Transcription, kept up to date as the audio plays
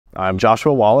I'm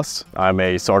Joshua Wallace. I'm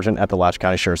a sergeant at the Latch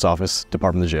County Sheriff's Office,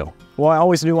 Department of the Jail. Well, I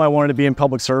always knew I wanted to be in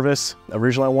public service.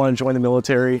 Originally, I wanted to join the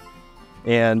military,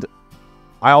 and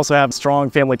I also have strong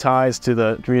family ties to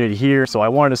the community here, so I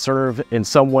wanted to serve in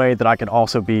some way that I could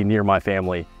also be near my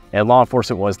family, and law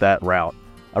enforcement was that route.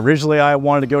 Originally, I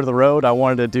wanted to go to the road. I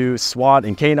wanted to do SWAT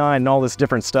and K-9 and all this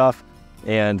different stuff,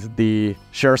 and the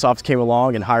Sheriff's Office came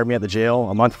along and hired me at the jail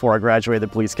a month before I graduated the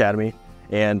police academy,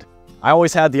 and I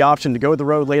always had the option to go the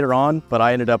road later on, but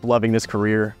I ended up loving this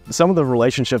career. Some of the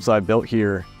relationships I built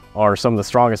here are some of the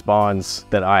strongest bonds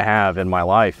that I have in my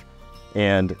life.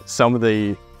 And some of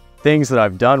the things that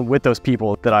I've done with those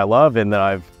people that I love and that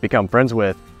I've become friends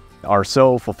with are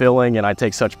so fulfilling, and I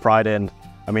take such pride in.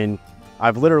 I mean,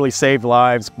 I've literally saved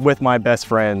lives with my best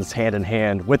friends hand in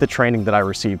hand with the training that I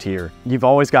received here. You've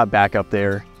always got backup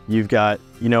there. You've got,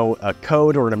 a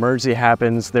code or an emergency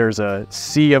happens, there's a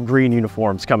sea of green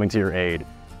uniforms coming to your aid.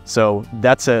 So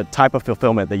that's a type of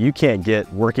fulfillment that you can't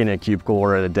get working in a cubicle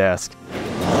or at a desk.